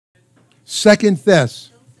Second Thess.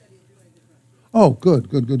 Oh, good,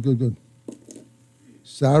 good, good, good, good.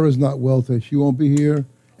 Sarah's not well today. She won't be here.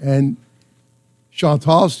 And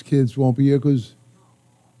Chantal's kids won't be here because,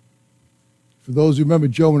 for those who remember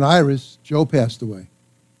Joe and Iris, Joe passed away.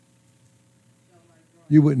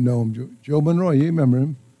 You wouldn't know him. Joe Monroy, you remember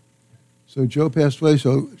him. So Joe passed away,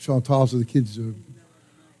 so Chantal's the kids are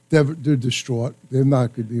they're distraught. They're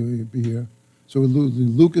not going to be here. So we're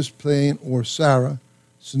losing Lucas playing or Sarah.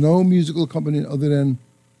 So no musical accompaniment other than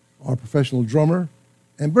our professional drummer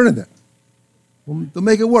and Bernadette. They'll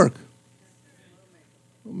make it work.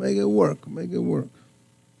 We'll make it work. Make it work.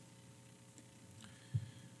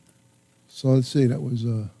 So let's see. That was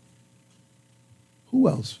who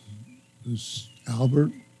else? It was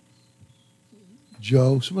Albert,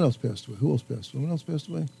 Joe. Someone else passed away. Who else passed away? Someone else passed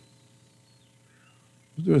away.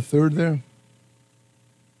 Was there a third there?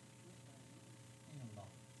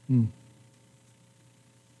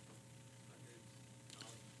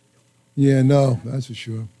 Yeah, no, that's for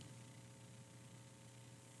sure.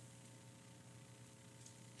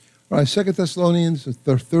 All right, 2 Thessalonians, the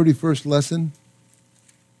 31st lesson.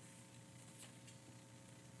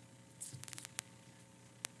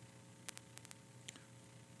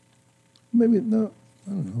 Maybe, no, I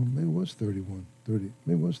don't know. Maybe it was 31. 30.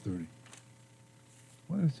 Maybe it was 30.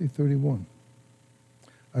 Why did I say 31?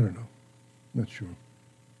 I don't know. Not sure.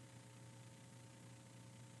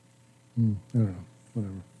 I don't know.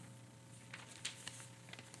 Whatever.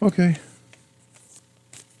 Okay.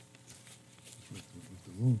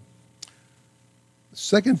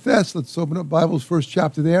 Second Thess, let's open up Bible's first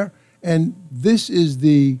chapter there. And this is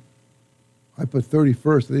I put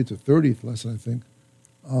 31st, I think it's the 30th lesson, I think,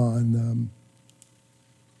 on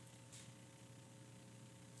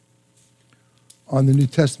the New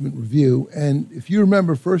Testament review. And if you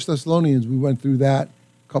remember 1 Thessalonians, we went through that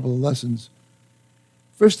a couple of lessons.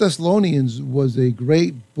 1 Thessalonians was a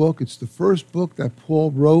great book. It's the first book that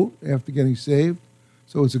Paul wrote after getting saved.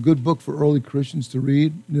 So it's a good book for early Christians to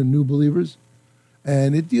read, new believers.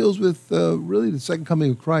 And it deals with really the second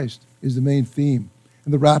coming of Christ is the main theme.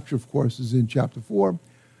 And the rapture, of course, is in chapter 4.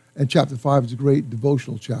 And chapter 5 is a great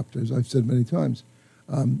devotional chapter, as I've said many times.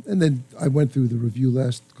 And then I went through the review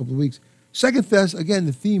last couple of weeks. Second Thess, again,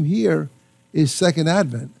 the theme here is Second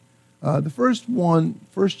Advent. The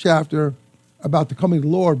first chapter, about the coming of the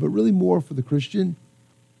Lord, but really more for the Christian.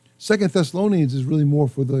 2 Thessalonians is really more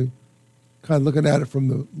for the kind of looking at it from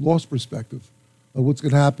the lost perspective of what's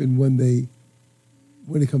going to happen when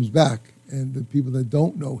he comes back and the people that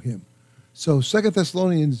don't know him. So 2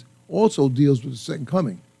 Thessalonians also deals with the second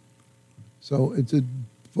coming. So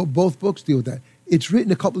both books deal with that. It's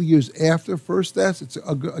written a couple of years after 1 Thess. It's,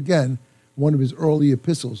 again, one of his early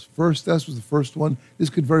epistles. 1 Thess was the first one.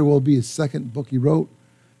 This could very well be his second book he wrote,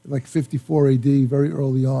 like 54 AD, very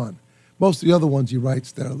early on. Most of the other ones he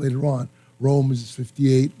writes that are later on. Romans is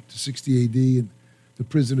 58 to 60 AD, and the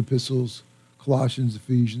prison epistles, Colossians,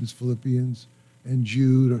 Ephesians, Philippians, and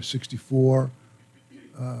Jude are 64.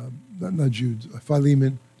 Not Jude,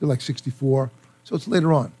 Philemon, they're like 64. So it's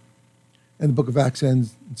later on. And the book of Acts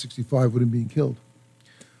ends in 65 with him being killed.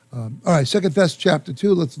 All right, 2 Thess chapter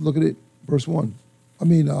 2, let's look at it, verse 1.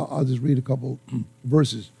 I'll just read a couple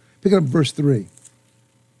verses. Pick up verse 3.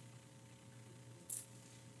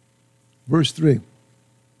 Verse 3.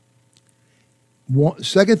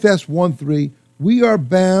 2 Thess 1:3. We are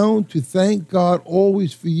bound to thank God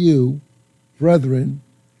always for you, brethren,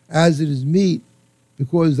 as it is meet,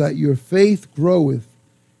 because that your faith groweth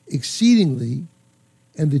exceedingly,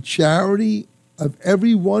 and the charity of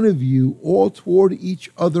every one of you all toward each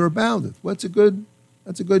other aboundeth. Well,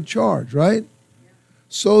 that's a good charge, right? Yeah.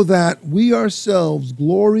 So that we ourselves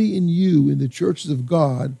glory in you in the churches of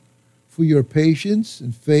God for your patience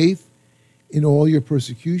and faith in all your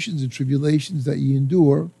persecutions and tribulations that ye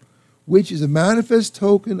endure, which is a manifest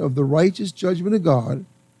token of the righteous judgment of God,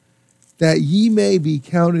 that ye may be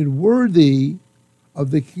counted worthy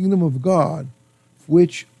of the kingdom of God, for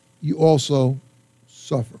which you also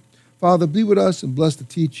suffer. Father, be with us and bless the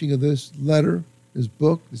teaching of this letter, this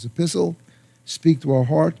book, this epistle. Speak to our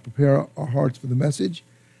hearts, prepare our hearts for the message,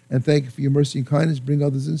 and thank you for your mercy and kindness. Bring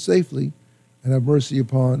others in safely, and have mercy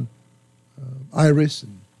upon Iris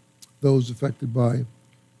and those affected by the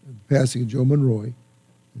passing of Joe Monroy,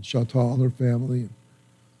 and Chantal and her family, and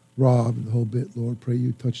Rob and the whole bit. Lord, pray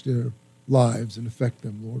you touch their lives and affect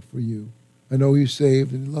them, Lord, for you. I know he's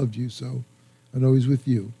saved and he loved you, so I know he's with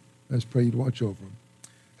you. I just pray you to watch over him.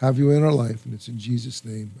 Have you in our life, and it's in Jesus'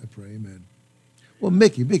 name I pray, amen. Well,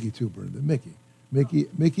 Mickey too, Brenda.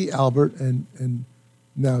 Mickey, Albert, and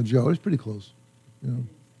now Joe. It's pretty close,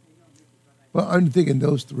 But I'm thinking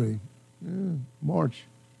those three. Yeah, March.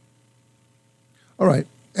 All right.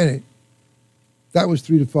 Anyway, that was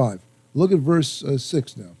 3 to 5. Look at verse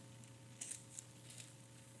 6 now.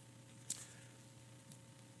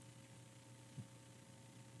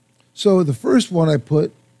 So the first one I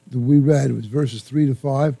put that we read was verses 3 to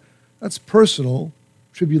 5. That's personal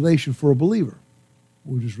tribulation for a believer.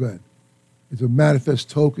 We just read. It's a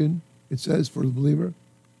manifest token, it says, for the believer,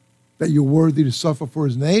 that you're worthy to suffer for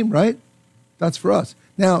his name, right? That's for us.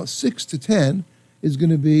 Now, 6 to 10 is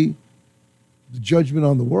going to be the judgment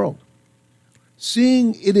on the world.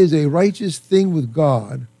 Seeing it is a righteous thing with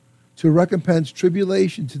God to recompense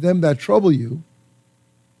tribulation to them that trouble you.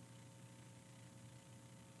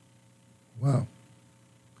 Wow.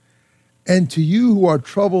 And to you who are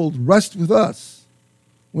troubled, rest with us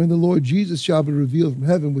when the Lord Jesus shall be revealed from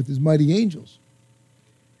heaven with his mighty angels.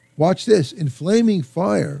 Watch this. In flaming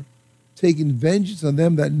fire, taking vengeance on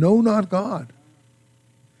them that know not God,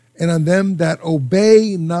 and on them that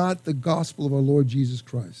obey not the gospel of our Lord Jesus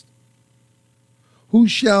Christ, who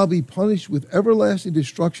shall be punished with everlasting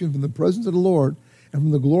destruction from the presence of the Lord and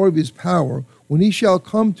from the glory of his power, when he shall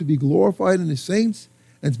come to be glorified in his saints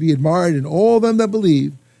and to be admired in all them that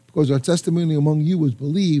believe, because our testimony among you was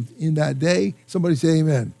believed in that day. Somebody say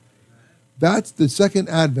amen. That's the second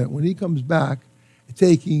advent, when he comes back,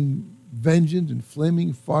 taking vengeance and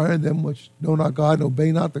flaming fire on them which know not God and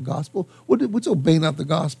obey not the gospel. What's obey not the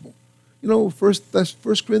gospel? You know, First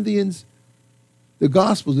Corinthians, the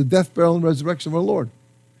gospel is the death, burial, and resurrection of our Lord.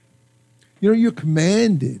 You know, you're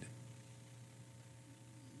commanded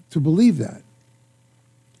to believe that.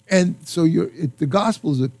 And so the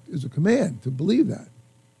gospel is a command to believe that.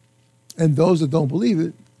 And those that don't believe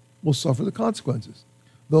it will suffer the consequences.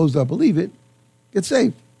 Those that believe it get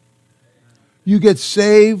saved. You get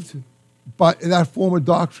saved by that form of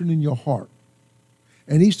doctrine in your heart.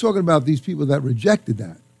 And he's talking about these people that rejected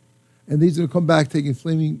that. And these are going to come back taking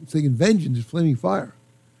vengeance and flaming fire.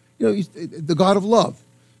 You know, the God of love.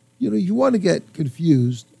 You know, you want to get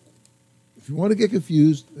confused. If you want to get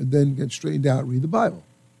confused and then get straightened out, read the Bible.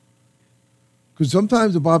 Because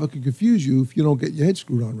sometimes the Bible can confuse you if you don't get your head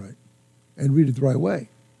screwed on right and read it the right way.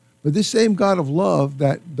 But this same God of love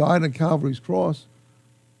that died on Calvary's cross,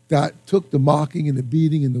 that took the mocking and the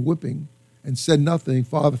beating and the whipping and said nothing,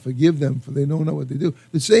 Father, forgive them, for they know not what they do.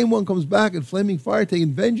 The same one comes back in flaming fire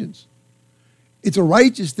taking vengeance. It's a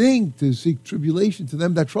righteous thing to seek tribulation to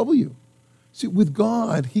them that trouble you. See, with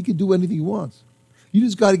God, he can do anything he wants. You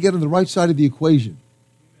just got to get on the right side of the equation.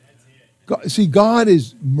 See, God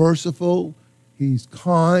is merciful. He's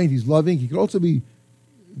kind. He's loving. He can also be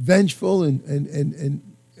vengeful and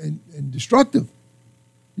destructive.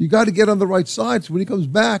 You got to get on the right side. So when he comes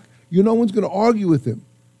back, no one's going to argue with him.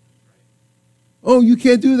 Oh, you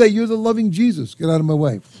can't do that. You're the loving Jesus. Get out of my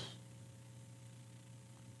way.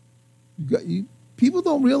 People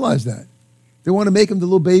don't realize that. They want to make him the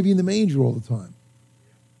little baby in the manger all the time.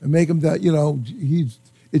 And make him that,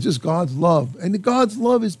 it's just God's love. And God's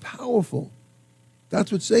love is powerful.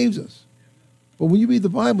 That's what saves us. But when you read the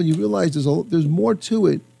Bible, you realize there's more to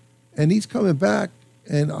it. And he's coming back.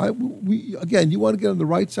 And again, you want to get on the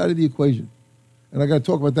right side of the equation. And I got to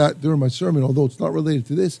talk about that during my sermon, although it's not related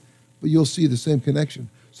to this, but you'll see the same connection.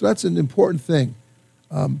 So that's an important thing.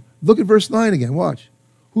 Look at verse 9 again. Watch.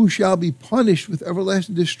 Who shall be punished with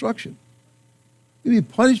everlasting destruction? They'll be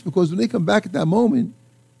punished because when they come back at that moment,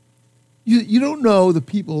 you don't know the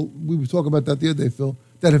people, we were talking about that the other day, Phil,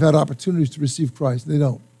 that have had opportunities to receive Christ. They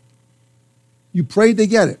don't. You prayed, they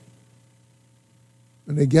get it.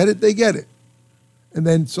 When they get it, they get it. And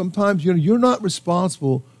then sometimes, you're not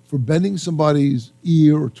responsible for bending somebody's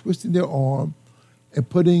ear or twisting their arm and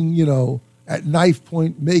putting, at knife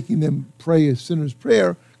point, making them pray a sinner's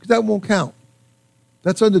prayer, because that won't count.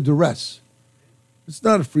 That's under duress. It's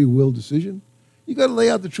not a free will decision. You got to lay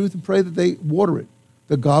out the truth and pray that they water it,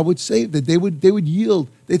 that God would save, that they would yield.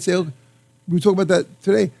 They'd say, okay, we were talking about that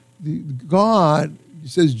today. God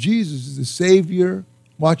says Jesus is the Savior.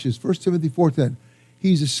 Watch this, 1 Timothy 4:10.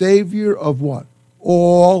 He's a Savior of what?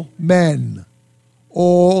 All men.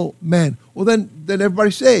 All men. Well, then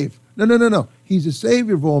everybody's saved. No. He's a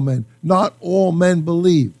Savior of all men. Not all men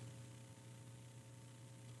believe.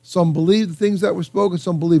 Some believe the things that were spoken,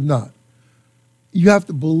 some believe not. You have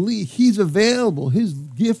to believe. He's available. His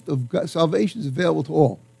gift of salvation is available to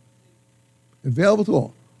all. Available to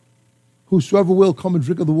all. Whosoever will come and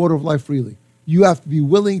drink of the water of life freely. You have to be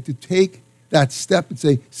willing to take that step and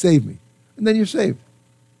say, save me. And then you're saved.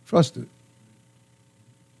 Trust it.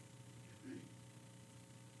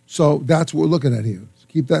 So that's what we're looking at here. So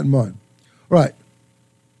keep that in mind. All right.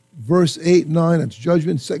 Verse 8 and 9, that's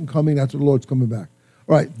judgment. Second coming, that's when the Lord's coming back.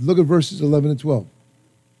 All right. Look at verses 11 and 12.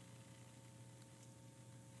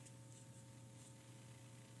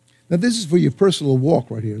 Now, this is for your personal walk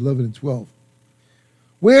right here, 11 and 12.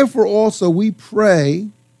 Wherefore also we pray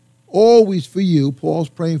always for you, Paul's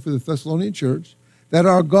praying for the Thessalonian church, that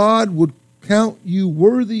our God would count you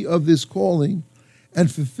worthy of this calling and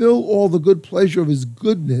fulfill all the good pleasure of his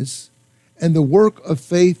goodness and the work of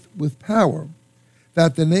faith with power,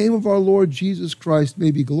 that the name of our Lord Jesus Christ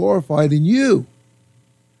may be glorified in you,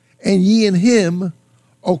 and ye in him,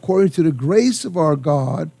 according to the grace of our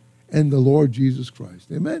God and the Lord Jesus Christ.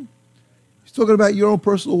 Amen? He's talking about your own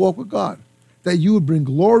personal walk with God, that you would bring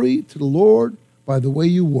glory to the Lord by the way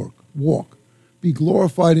you walk, be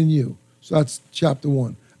glorified in you. So that's chapter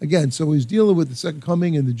 1. Again, so he's dealing with the second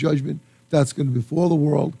coming and the judgment that's going to be before the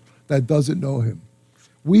world that doesn't know him.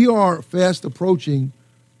 We are fast approaching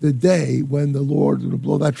the day when the Lord is going to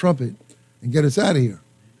blow that trumpet and get us out of here.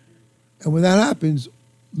 And when that happens,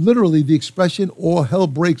 literally the expression, all hell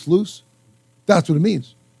breaks loose, that's what it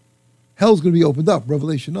means. Hell's going to be opened up,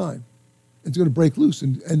 Revelation 9. It's going to break loose,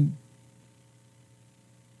 and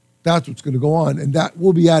that's what's going to go on, and that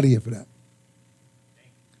we'll be out of here for that.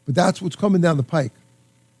 But that's what's coming down the pike.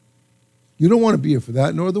 You don't want to be here for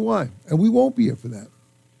that, nor do I. And we won't be here for that.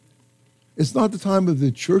 It's not the time of the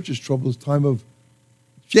church's trouble, it's the time of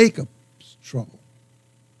Jacob's trouble.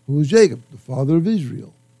 Who is Jacob? The father of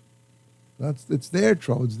Israel. It's their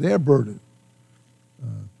trouble, it's their burden.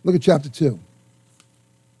 Look at chapter 2.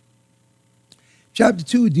 Chapter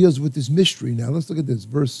 2 deals with this mystery now. Let's look at this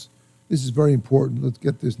verse. This is very important. Let's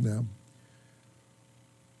get this now.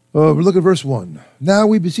 Look at verse 1. Now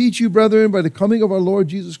we beseech you, brethren, by the coming of our Lord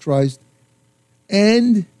Jesus Christ,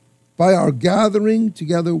 and by our gathering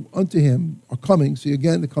together unto him, our coming, see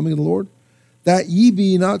again, the coming of the Lord, that ye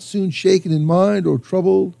be not soon shaken in mind or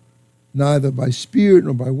troubled, neither by spirit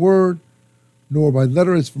nor by word, nor by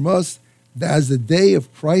letter as from us, as the day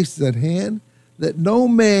of Christ is at hand, that no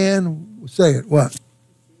man, say it, what?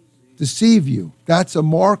 Deceive you. That's a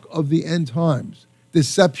mark of the end times.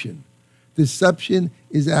 Deception. Deception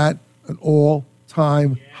is at an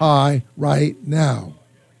all-time high right now.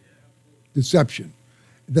 Deception.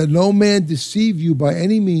 That no man deceive you by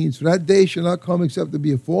any means, for that day shall not come except there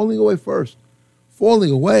be a falling away first. Falling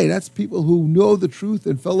away, that's people who know the truth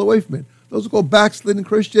and fell away from it. Those are called backslidden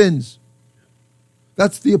Christians.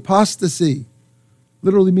 That's the apostasy.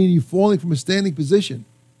 Literally meaning you falling from a standing position.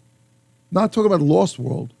 Not talking about a lost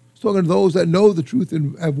world. It's talking to those that know the truth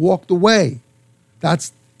and have walked away.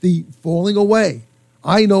 That's the falling away.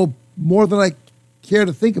 I know more than I care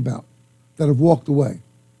to think about that have walked away,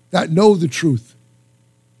 that know the truth,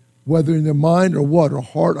 whether in their mind or what, or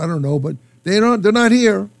heart, I don't know, but they're not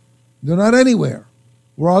here. They're not anywhere.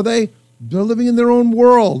 Where are they? They're living in their own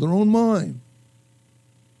world, their own mind.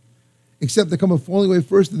 Except there come a falling away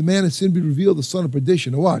first, that the man of sin be revealed, the son of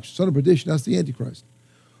perdition. Now watch, son of perdition, that's the Antichrist.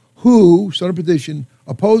 Who, son of perdition,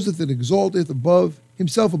 opposeth and exalteth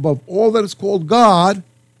himself above all that is called God.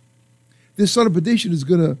 This son of perdition is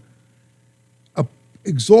going to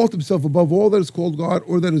exalt himself above all that is called God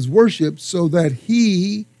or that is worshipped, so that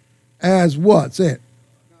he, as what? Say it.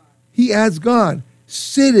 He, as God,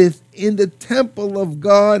 sitteth in the temple of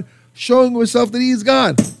God, showing himself that he is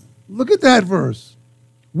God. Look at that verse.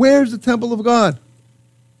 Where's the temple of God?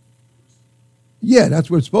 Yeah, that's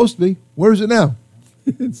where it's supposed to be. Where is it now?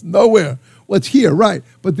 It's nowhere. Well, it's here, right.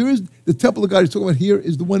 But there is the temple of God he's talking about here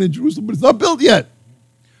is the one in Jerusalem, but it's not built yet.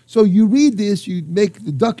 So you read this, you make a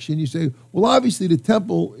deduction, you say, well, obviously the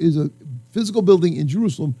temple is a physical building in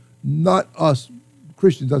Jerusalem, not us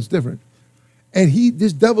Christians, that's different. And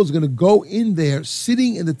this devil is going to go in there,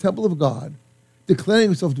 sitting in the temple of God, declaring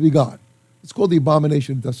himself to be God. It's called the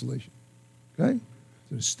abomination of desolation. Okay? It's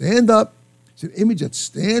going to stand up. It's an image that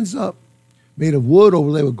stands up, made of wood,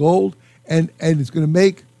 overlaid with gold, and it's going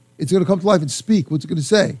to come to life and speak. What's it going to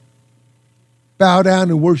say? Bow down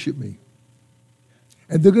and worship me.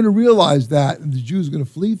 And they're going to realize that, and the Jews are going to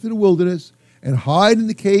flee through the wilderness and hide in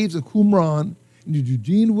the caves of Qumran in the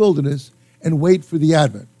Judean wilderness and wait for the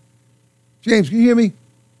advent. James, can you hear me?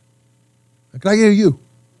 Can I hear you?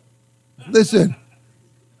 Listen.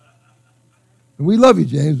 And we love you,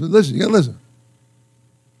 James, but listen, you got to listen.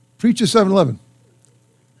 Preacher 7-Eleven.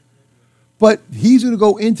 But he's going to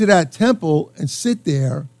go into that temple and sit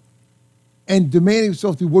there and demand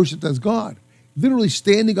himself to be worshipped as God. Literally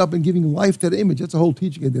standing up and giving life to the image. That's a whole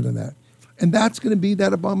teaching I did on that. And that's going to be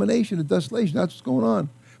that abomination of desolation. That's what's going on.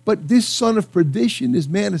 But this son of perdition, this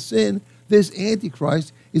man of sin, this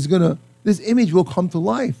Antichrist, this image will come to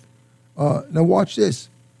life. Now watch this.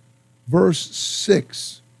 Verse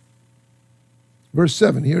 6. Verse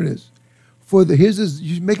 7, here it is.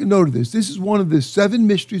 You make a note of this. This is one of the 7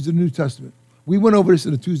 mysteries of the New Testament. We went over this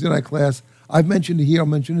in a Tuesday night class. I've mentioned it here. I'll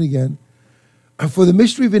mention it again. For the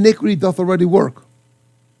mystery of iniquity doth already work.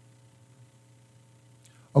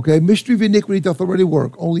 Okay, mystery of iniquity doth already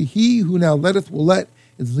work. Only he who now letteth will let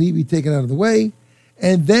until he be taken out of the way.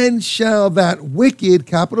 And then shall that wicked,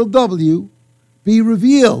 capital W, be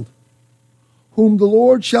revealed, whom the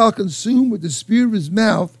Lord shall consume with the spirit of his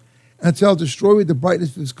mouth and shall destroy with the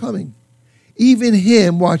brightness of his coming. Even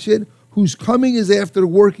him, watch it, whose coming is after the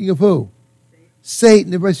working of who?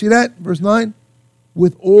 Satan. Everybody see that? Verse 9?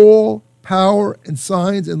 With all power and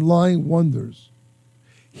signs and lying wonders.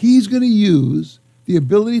 He's going to use the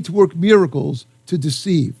ability to work miracles to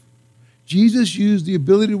deceive. Jesus used the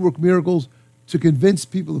ability to work miracles to convince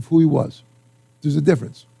people of who he was. There's a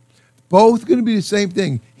difference. Both going to be the same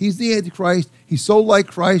thing. He's the Antichrist. He's so like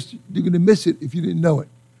Christ, you're going to miss it if you didn't know it.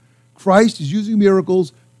 Christ is using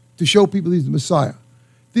miracles to show people he's the Messiah.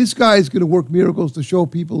 This guy is going to work miracles to show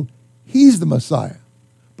people he's the Messiah,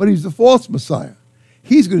 but he's the false Messiah.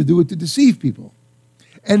 He's going to do it to deceive people.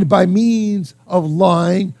 And by means of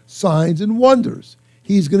lying, signs, and wonders.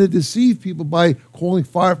 He's going to deceive people by calling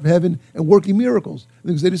fire from heaven and working miracles.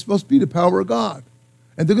 Because they're supposed to be the power of God.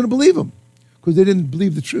 And they're going to believe him because they didn't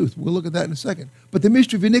believe the truth. We'll look at that in a second. But the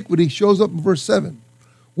mystery of iniquity shows up in verse 7.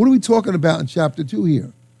 What are we talking about in chapter 2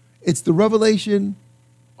 here? It's the revelation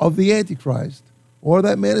of the Antichrist, or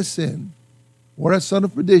that man of sin, or that son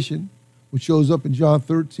of perdition, which shows up in John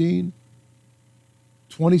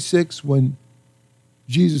 13:26, when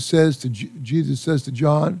Jesus says to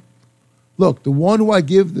John, look, the one who I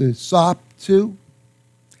give the sop to,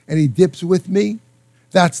 and he dips with me,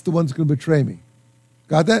 that's the one that's going to betray me.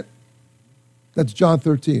 Got that? That's John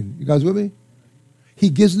 13. You guys with me? He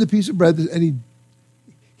gives him the piece of bread, and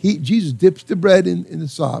Jesus dips the bread in the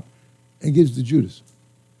sop and gives it to Judas.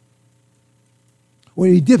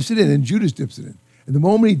 When he dips it in, and Judas dips it in, and the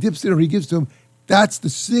moment he dips it in or he gives it to him, that's the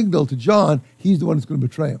signal to John, he's the one that's going to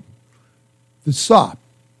betray him. The sop.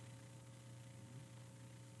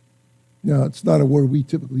 Now, it's not a word we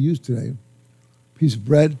typically use today, piece of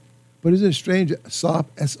bread, but isn't it strange? Sop,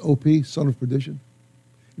 S-O-P, son of perdition.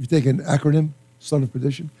 If you take an acronym, son of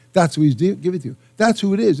perdition, that's who he's giving to you. That's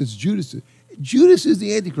who it is. It's Judas. Judas is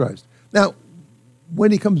the Antichrist. Now,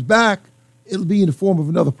 when he comes back, it'll be in the form of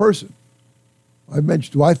another person. I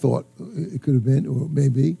mentioned who I thought it could have been, or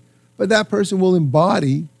maybe, but that person will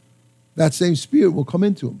embody that same spirit will come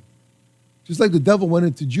into him. Just like the devil went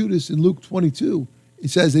into Judas in Luke 22. It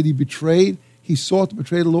says that he sought to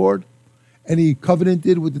betray the Lord, and he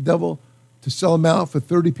covenanted with the devil to sell him out for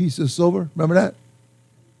 30 pieces of silver. Remember that?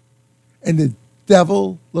 And the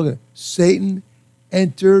devil, look at it, Satan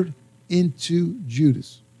entered into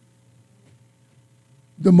Judas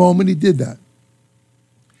the moment he did that.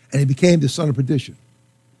 And he became the son of perdition.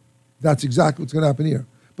 That's exactly what's going to happen here.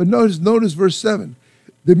 But notice verse 7,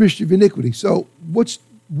 the mystery of iniquity. So what's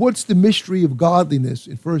the mystery of godliness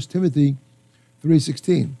in 1 Timothy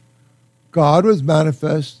 3:16? God was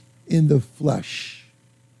manifest in the flesh.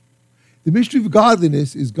 The mystery of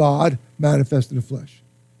godliness is God manifest in the flesh.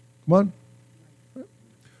 Come on.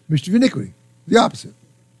 Mystery of iniquity, the opposite.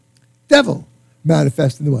 Devil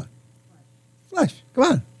manifest in the what? Flesh. Come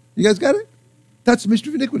on. You guys got it? That's the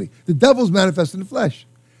mystery of iniquity. The devil's manifest in the flesh.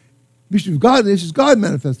 Mystery of godliness is God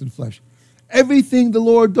manifest in the flesh. Everything the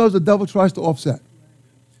Lord does, the devil tries to offset.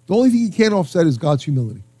 The only thing he can't offset is God's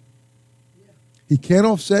humility. He can't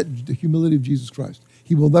offset the humility of Jesus Christ.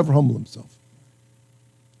 He will never humble himself.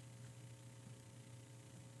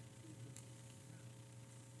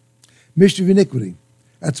 Mystery of iniquity.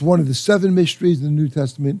 That's one of the 7 mysteries in the New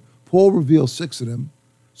Testament. Paul reveals 6 of them.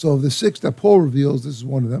 So of the 6 that Paul reveals, this is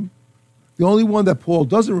one of them. The only one that Paul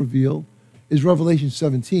doesn't reveal is Revelation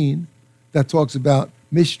 17, that talks about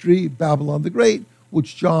mystery, Babylon the Great,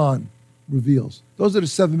 which John reveals. Those are the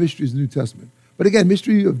 7 mysteries in the New Testament. But again,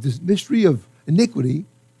 mystery of iniquity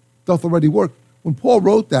doth already work. When Paul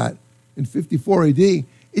wrote that in 54 AD, it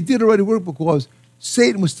did already work because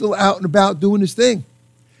Satan was still out and about doing his thing.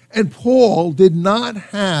 And Paul did not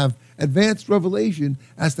have advanced revelation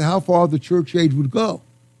as to how far the church age would go.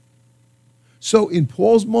 So in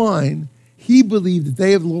Paul's mind, he believed the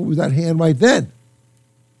day of the Lord was at hand right then.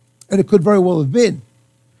 And it could very well have been,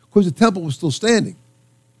 because the temple was still standing.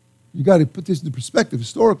 You got to put this into perspective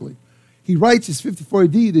historically. He writes his 54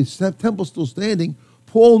 AD, the temple's still standing.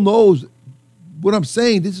 Paul knows what I'm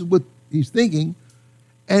saying. This is what he's thinking.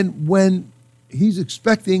 And when he's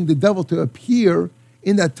expecting the devil to appear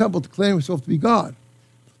in that temple to claim himself to be God,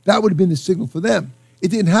 that would have been the signal for them. It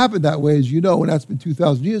didn't happen that way, as you know, and that's been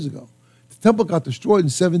 2,000 years ago. The temple got destroyed in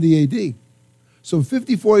 70 AD. So in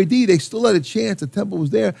 54 AD, they still had a chance, the temple was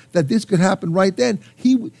there, that this could happen right then.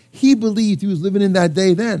 He believed he was living in that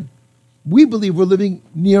day then. We believe we're living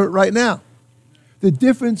near it right now. The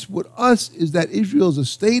difference with us is that Israel is a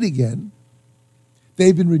state again.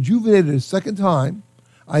 They've been rejuvenated a second time.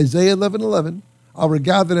 Isaiah 11:11. I'll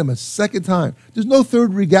regather them a second time. There's no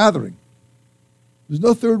third regathering. There's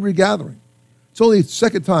no third regathering. It's only a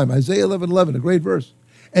second time. Isaiah 11:11, a great verse.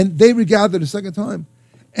 And they regathered a second time.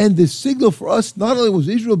 And the signal for us not only was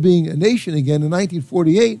Israel being a nation again in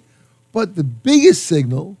 1948, but the biggest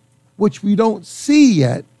signal, which we don't see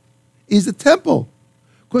yet, is the temple.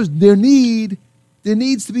 Because there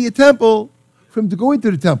needs to be a temple for him to go into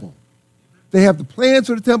the temple. They have the plans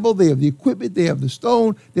for the temple, they have the equipment, they have the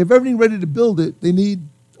stone, they have everything ready to build it. They need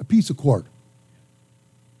a piece of cord.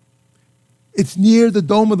 It's near the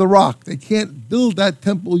Dome of the Rock. They can't build that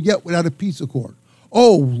temple yet without a piece of cord.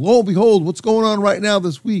 Oh, lo and behold, what's going on right now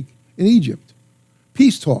this week in Egypt?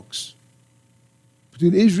 Peace talks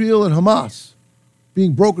between Israel and Hamas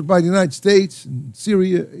being brokered by the United States and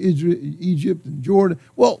Syria, Israel, Egypt, and Jordan.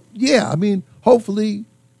 Well, yeah, I mean, hopefully,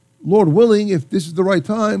 Lord willing, if this is the right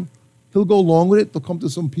time, he'll go along with it. They'll come to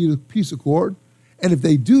some peace accord. And if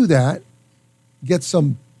they do that, get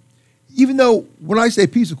some, even though when I say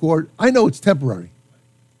peace accord, I know it's temporary.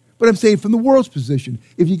 But I'm saying from the world's position,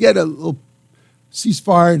 if you get a little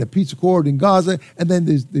ceasefire and a peace accord in Gaza, and then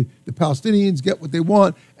there's the Palestinians get what they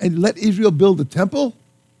want, and let Israel build a temple,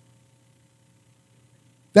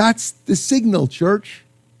 that's the signal, church.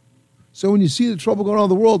 So when you see the trouble going on in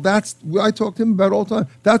the world, that's what I talk to him about all the time.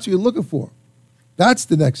 That's what you're looking for. That's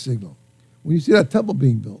the next signal. When you see that temple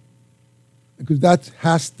being built. Because that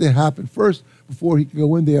has to happen first before he can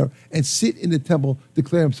go in there and sit in the temple,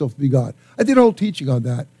 declare himself to be God. I did a whole teaching on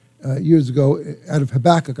that years ago out of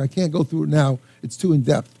Habakkuk. I can't go through it now. It's too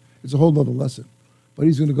in-depth. It's a whole other lesson. But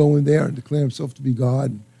he's going to go in there and declare himself to be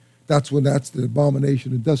God. And that's the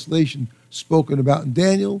abomination and desolation spoken about in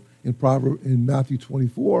Daniel, in Matthew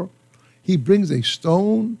 24. He brings a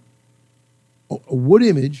stone, a wood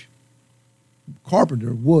image,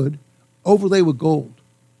 carpenter, wood, overlaid with gold.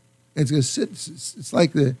 And it's going to sit, it's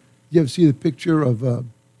like you ever see the picture of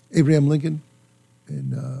Abraham Lincoln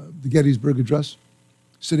in the Gettysburg Address,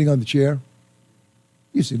 sitting on the chair?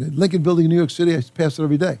 You've seen it. Lincoln Building in New York City, I pass it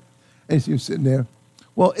every day. And you see him sitting there.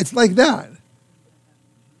 Well, it's like that.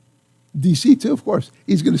 D.C. too, of course.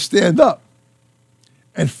 He's going to stand up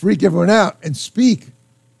and freak everyone out and speak.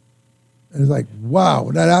 And it's like, wow,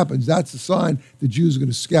 when that happens, that's a sign the Jews are going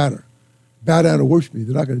to scatter. Bow down and worship me.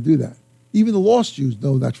 They're not going to do that. Even the lost Jews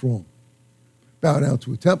know that's wrong. Bow down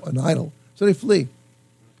to a temple, an idol. So they flee.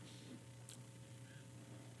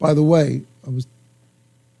 By the way,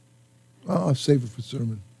 I'll save it for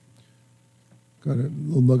sermon. Got a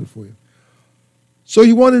little nugget for you. So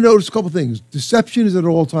you want to notice a couple things. Deception is at an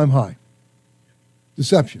all-time high.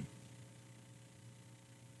 Deception.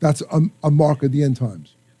 That's a mark of the end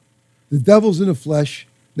times. The devil's in the flesh.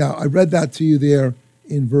 Now, I read that to you there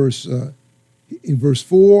in verse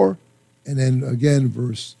 4, and then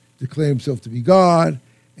again, declare himself to be God,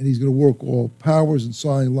 and he's going to work all powers and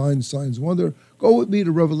signs, wonder. Go with me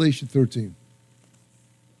to Revelation 13.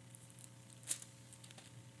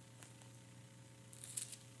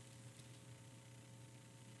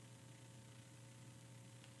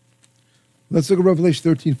 Let's look at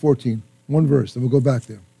Revelation 13:14. One verse, then we'll go back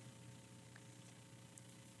there.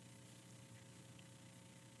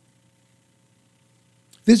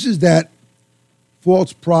 This is that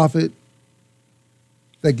false prophet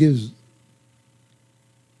that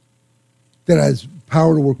has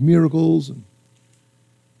power to work miracles. And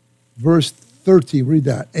verse 13, read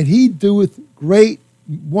that. And he doeth great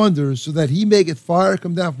wonders, so that he maketh fire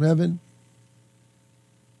come down from heaven.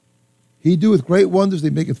 He doeth great wonders,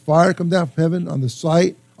 they maketh fire come down from heaven on the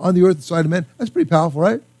earth, the sight of men. That's pretty powerful,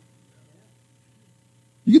 right?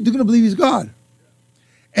 You're going to believe he's God.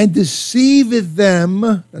 And deceiveth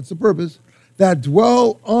them, that's the purpose, that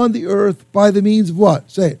dwell on the earth by the means of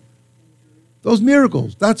what? Say it. Those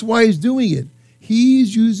miracles. That's why he's doing it.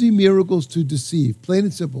 He's using miracles to deceive, plain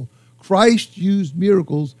and simple. Christ used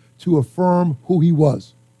miracles to affirm who he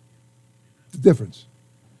was. The difference.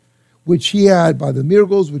 Which he had by the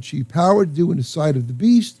miracles which he powered to do in the sight of the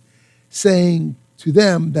beast, saying to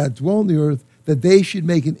them that dwell on the earth, that they should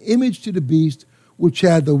make an image to the beast, which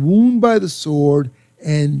had the wound by the sword,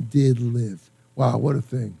 and did live. Wow, what a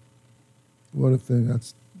thing. What a thing.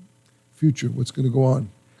 That's future, what's going to go on.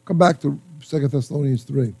 Come back to 2 Thessalonians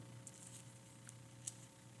 3.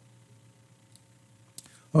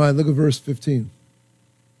 All right, look at verse 15.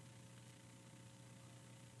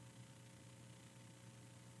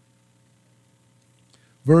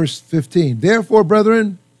 Verse 15. Therefore,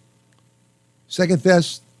 brethren, 2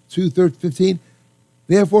 Thess 2:15.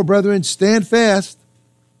 Therefore, brethren, stand fast.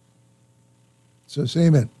 So say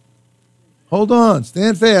amen. Hold on,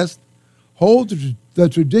 stand fast. Hold to the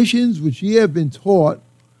traditions which ye have been taught,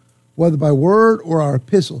 whether by word or our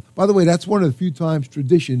epistle. By the way, that's one of the few times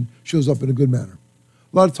tradition shows up in a good manner.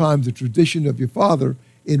 A lot of times the tradition of your father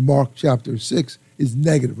in Mark chapter 6 is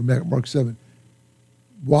negative, or Mark 7.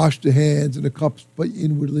 Wash the hands and the cups, but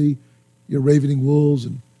inwardly you're ravening wolves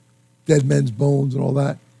and dead men's bones and all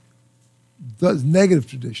that. Those negative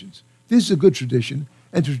traditions. This is a good tradition.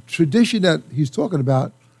 And the tradition that he's talking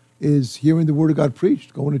about is hearing the word of God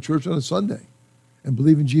preached, going to church on a Sunday, and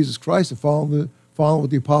believing Jesus Christ and following what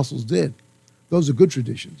the apostles did. Those are good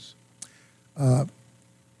traditions.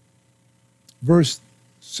 Verse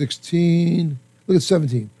 16, look at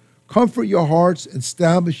 17. Comfort your hearts and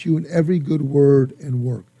establish you in every good word and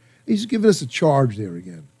work. He's giving us a charge there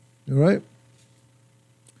again. All right?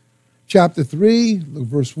 Chapter 3, look at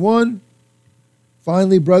verse 1.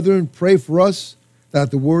 Finally, brethren, pray for us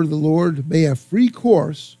that the word of the Lord may have free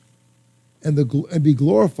course and be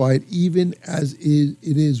glorified even as it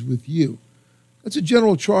is with you. That's a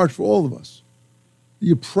general charge for all of us.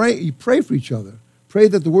 You pray for each other. Pray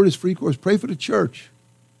that the word is free course. Pray for the church.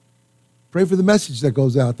 Pray for the message that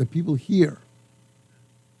goes out that people hear.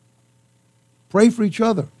 Pray for each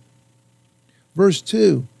other. Verse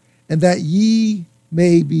 2, and that ye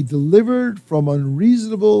may be delivered from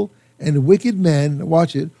unreasonable and wicked men.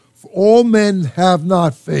 Watch it. For all men have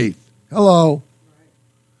not faith. Hello.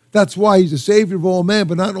 That's why he's the Savior of all men,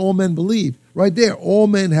 but not all men believe. Right there, all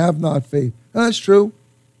men have not faith. That's true.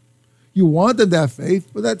 You want them to have faith,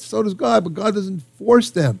 but so does God. But God doesn't force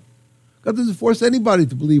them. God doesn't force anybody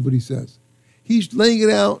to believe what he says. He's laying it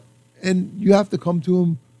out, and you have to come to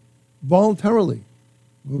him voluntarily,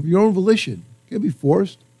 of your own volition. You can't be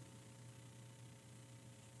forced.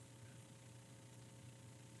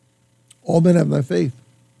 All men have not faith.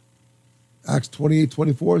 Acts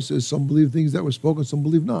 28:24 says, some believe things that were spoken, some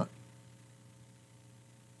believe not.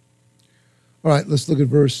 All right, let's look at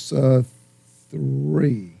verse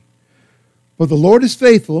 3. But the Lord is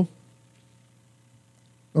faithful.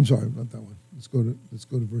 I'm sorry, not that one. Let's go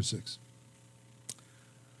to verse 6.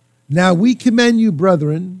 Now we commend you,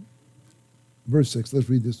 brethren. Verse 6, let's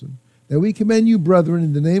read this one. Now we commend you, brethren,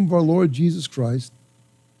 in the name of our Lord Jesus Christ,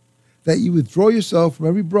 that you withdraw yourself from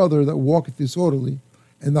every brother that walketh disorderly,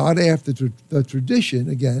 and not after the tradition,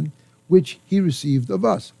 again, which he received of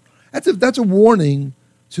us. That's a warning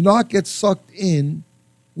to not get sucked in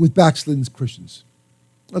with backslidden Christians.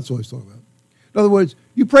 That's all he's talking about. In other words,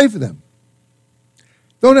 you pray for them.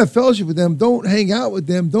 Don't have fellowship with them. Don't hang out with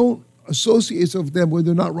them. Don't associate yourself with them when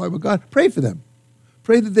they're not right with God. Pray for them.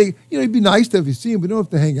 Pray that they, it'd be nice to if you see them, but you don't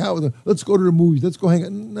have to hang out with them. Let's go to the movies. Let's go hang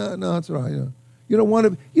out. No, it's all right. You don't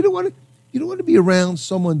want to be around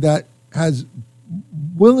someone that has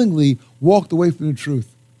willingly walked away from the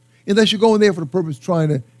truth, unless you're going there for the purpose of trying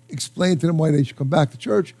to explain to them why they should come back to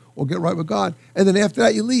church or get right with God, and then after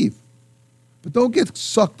that you leave. But don't get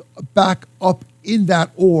sucked back up in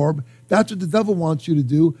that orb. That's what the devil wants you to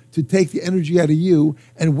do, to take the energy out of you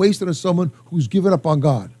and waste it on someone who's given up on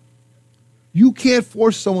God. You can't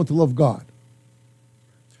force someone to love God.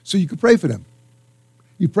 So you can pray for them.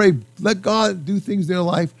 You pray, let God do things in their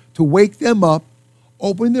life to wake them up,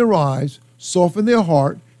 open their eyes, soften their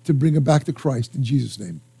heart, to bring them back to Christ in Jesus'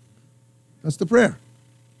 name. That's the prayer.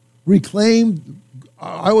 Reclaim,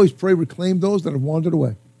 I always pray, reclaim those that have wandered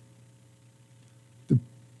away.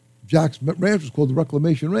 Jack's ranch was called the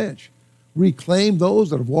Reclamation Ranch. Reclaim those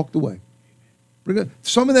that have walked away.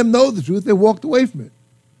 Some of them know the truth, they walked away from it.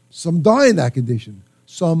 Some die in that condition.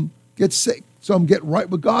 Some get sick. Some get right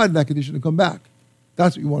with God in that condition and come back.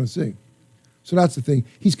 That's what you want to see. So that's the thing.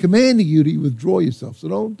 He's commanding you to withdraw yourself. So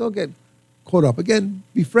don't get caught up. Again,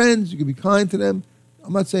 be friends. You can be kind to them.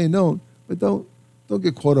 I'm not saying don't, but don't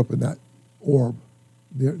get caught up in that orb,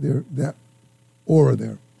 that aura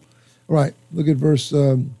there. All right, look at verse.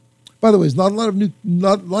 By the way, there's not a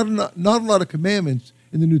lot of commandments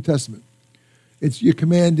in the New Testament. You're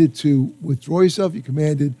commanded to withdraw yourself. You're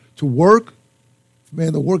commanded to work.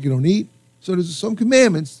 Command to work. You don't eat. So there's some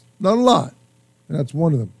commandments, not a lot, and that's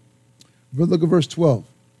one of them. But look at verse 12.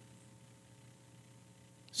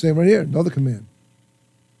 Same right here, another command.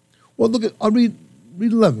 Well, I'll read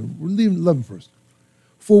 11. We'll leave 11 first.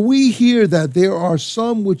 For we hear that there are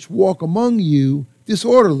some which walk among you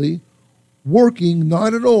disorderly, working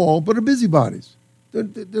not at all, but are busybodies. They're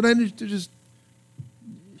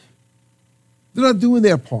not doing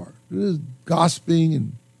their part. They're just gossiping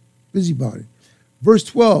and busybody. Verse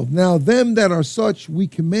 12, now them that are such we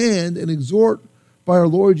command and exhort by our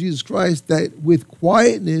Lord Jesus Christ, that with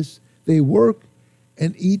quietness they work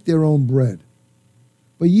and eat their own bread.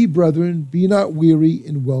 But ye, brethren, be not weary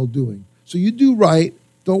in well-doing. So you do right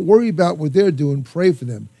Don't worry about what they're doing. Pray for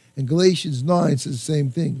them. And Galatians 9 says the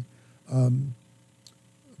same thing.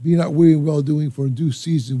 Be not weary in well-doing, for in due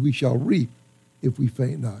season we shall reap if we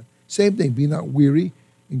faint not. Same thing, be not weary.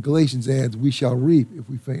 In Galatians adds, we shall reap if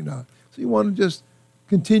we faint not. So you want to just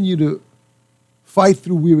continue to fight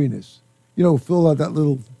through weariness. You know, fill out that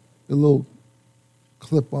little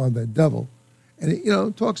clip on that devil. And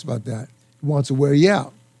it talks about that. He wants to wear you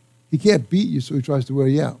out. He can't beat you, so he tries to wear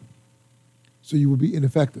you out. So you will be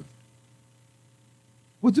ineffective.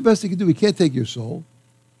 What's the best he can do? He can't take your soul.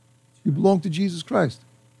 You belong to Jesus Christ.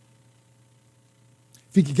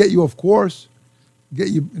 If he can get you off course, get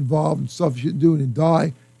you involved in stuff you shouldn't do and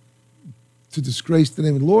die to disgrace the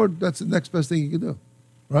name of the Lord, that's the next best thing you can do,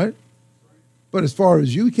 right? But as far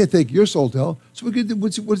as you, he can't take your soul to hell. So what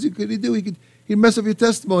is he going to do? He'd mess up your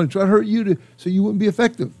testimony, try to hurt you so you wouldn't be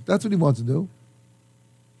effective. That's what he wants to do.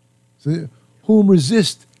 So, whom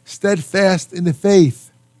resist steadfast in the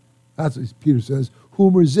faith. That's what Peter says.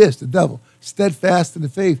 Whom resist, the devil, steadfast in the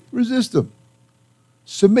faith. Resist him.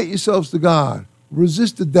 Submit yourselves to God.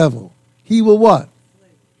 Resist the devil. He will what?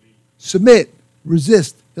 Submit.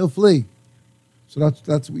 Resist. He'll flee. So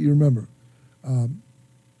that's what you remember.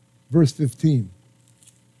 Verse 15.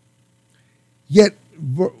 Yet,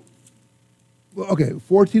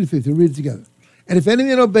 14 to 15. Read it together. And if any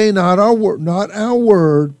man obey not our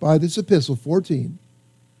word by this epistle, 14.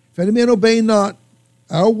 If any man obey not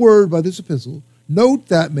our word by this epistle, note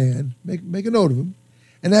that man, make a note of him,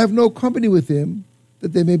 and have no company with him,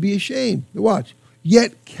 that they may be ashamed. Now watch.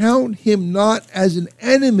 Yet count him not as an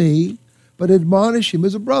enemy, but admonish him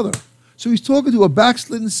as a brother. So he's talking to a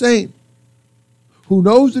backslidden saint who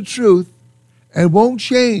knows the truth and won't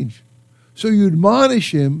change. So you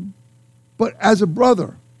admonish him, but as a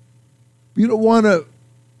brother. You don't want to,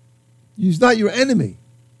 he's not your enemy.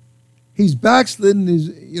 He's backslidden,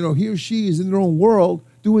 he or she is in their own world,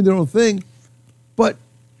 doing their own thing, but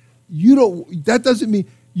that doesn't mean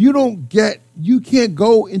you can't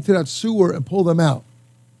go into that sewer and pull them out.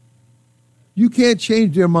 You can't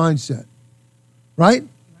change their mindset, right?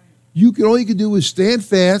 All you can do is stand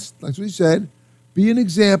fast, that's what he said, be an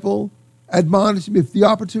example, admonish them if the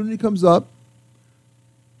opportunity comes up,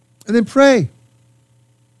 and then pray.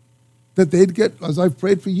 That they'd get, as I've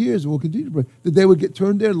prayed for years and will continue to pray, that they would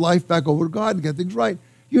turn their life back over to God and get things right.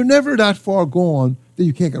 You're never that far gone that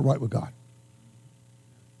you can't get right with God.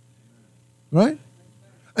 Right?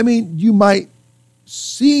 I mean, you might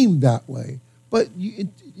seem that way, but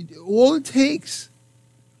all it takes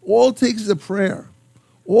is a prayer.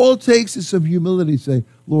 All it takes is some humility to say,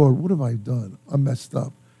 Lord, what have I done? I'm messed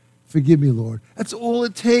up. Forgive me, Lord. That's all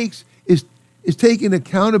it takes is taking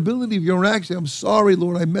accountability of your own actions. I'm sorry,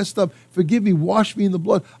 Lord, I messed up. Forgive me, wash me in the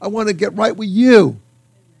blood. I want to get right with you.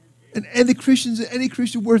 And any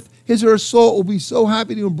Christian worth his or her soul will be so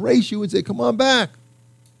happy to embrace you and say, come on back.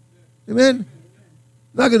 Amen?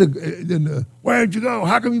 Not going to, where'd you go?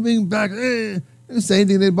 How come you been back? Didn't say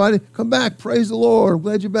anything to anybody. Come back. Praise the Lord. I'm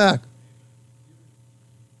glad you're back.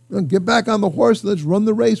 Now get back on the horse and let's run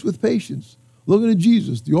the race with patience. Looking at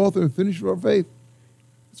Jesus, the author and finisher of our faith.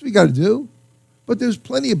 That's what we got to do. But there's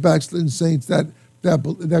plenty of backslidden saints that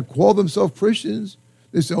call themselves Christians.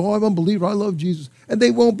 They say, oh, I'm an unbeliever, I love Jesus. And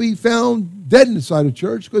they won't be found dead inside a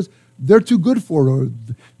church because they're too good for it, or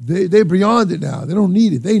they're beyond it now. They don't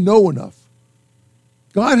need it. They know enough.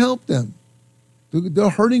 God help them. They're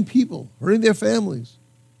hurting people, hurting their families,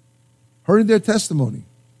 hurting their testimony.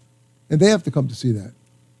 And they have to come to see that.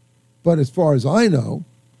 But as far as I know,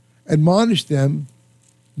 admonish them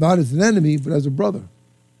not as an enemy, but as a brother.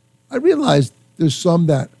 I realize there's some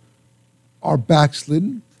that are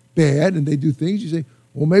backslidden, bad, and they do things. You say,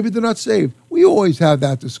 well, maybe they're not saved. We always have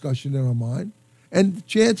that discussion in our mind. And the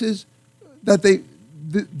chances that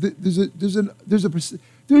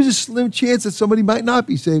there's a slim chance that somebody might not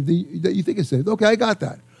be saved that you think is saved. Okay, I got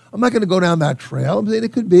that. I'm not going to go down that trail. I'm saying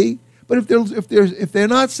it could be. But if they're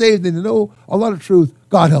not saved and they know a lot of truth,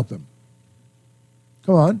 God help them.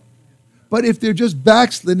 Come on. But if they're just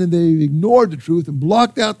backslidden and they've ignored the truth and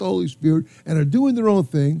blocked out the Holy Spirit and are doing their own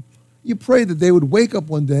thing, you pray that they would wake up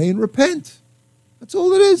one day and repent. That's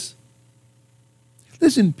all it is.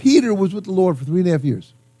 Listen, Peter was with the Lord for 3.5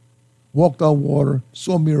 years. Walked on water,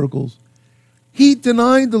 saw miracles. He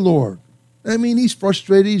denied the Lord. I mean, he's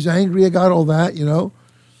frustrated, he's angry, I got all that,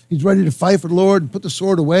 He's ready to fight for the Lord and put the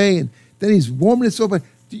sword away, and then he's warming himself up.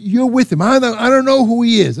 You're with him. I don't know who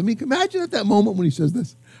he is. I mean, imagine at that moment when he says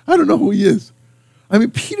this. I don't know who he is. I mean,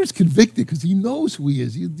 Peter's convicted because he knows who he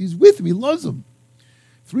is. He's with him. He loves him.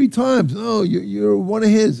 3 times. Oh, you're one of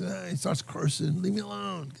his. He starts cursing. Leave me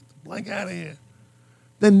alone. Get the blank out of here.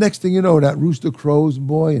 Then next thing you know, that rooster crows,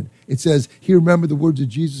 boy, and it says, he remembered the words of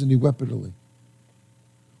Jesus and he wept bitterly.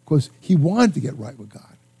 Because he wanted to get right with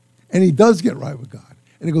God. And he does get right with God.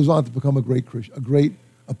 And he goes on to become a great Christian, a great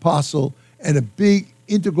apostle, and a big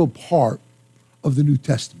integral part of the New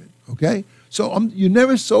Testament, okay? So you're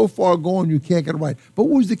never so far gone you can't get it right. But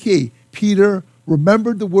what was the key? Peter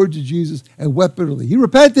remembered the words of Jesus and wept bitterly. He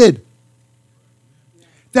repented.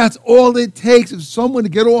 That's all it takes is someone to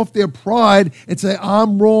get off their pride and say,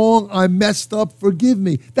 I'm wrong, I messed up, forgive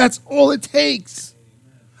me. That's all it takes.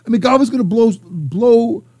 I mean, God was going to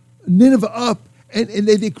blow Nineveh up, and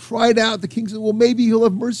they cried out. The king said, well, maybe he'll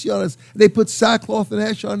have mercy on us. And they put sackcloth and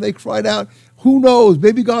ash on, and they cried out, who knows,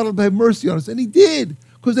 maybe God will have mercy on us. And he did,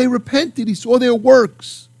 because they repented. He saw their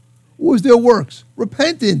works. What was their works?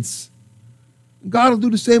 Repentance. God will do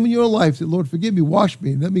the same in your life. Say, Lord, forgive me, wash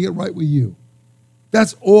me, and let me get right with you.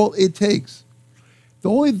 That's all it takes. The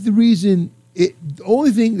only thing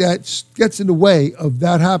that gets in the way of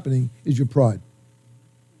that happening is your pride.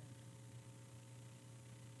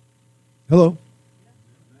 Hello?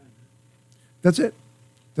 That's it.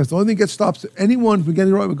 That's the only thing that stops anyone from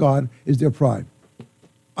getting right with God is their pride.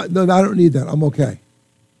 No, I don't need that. I'm okay.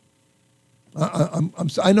 I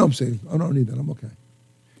know I'm saved. I don't need that. I'm okay.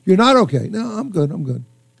 You're not okay. No, I'm good. I'm good.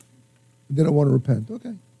 And then I want to repent.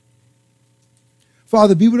 Okay.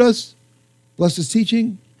 Father, be with us. Bless this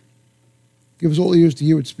teaching. Give us all ears to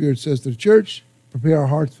hear what Spirit says to the church. Prepare our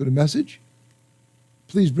hearts for the message.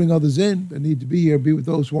 Please bring others in that need to be here. Be with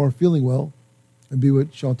those who aren't feeling well. And be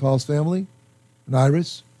with Chantal's family and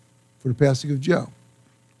Iris for the passing of Joe.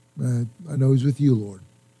 I know he's with you, Lord.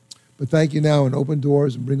 But thank you now and open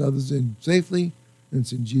doors and bring others in safely. And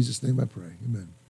it's in Jesus' name I pray. Amen.